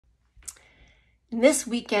In this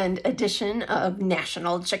weekend edition of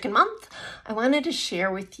National Chicken Month, I wanted to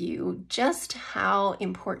share with you just how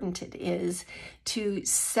important it is to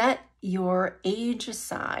set your age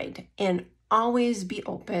aside and always be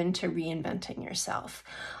open to reinventing yourself.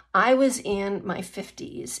 I was in my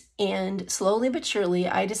 50s and slowly but surely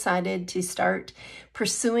I decided to start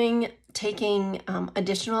pursuing taking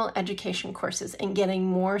additional education courses and getting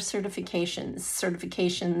more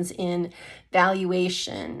certifications in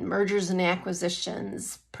valuation, mergers and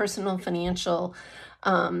acquisitions, personal financial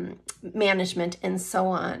management, and so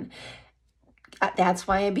on. That's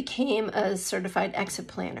why I became a certified exit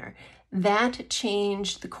planner. That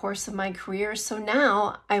changed the course of my career. So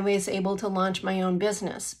now I was able to launch my own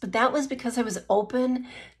business. But that was because I was open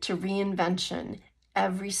to reinvention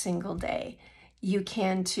every single day. You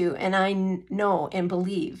can too. And I know and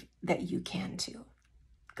believe that you can too.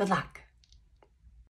 Good luck.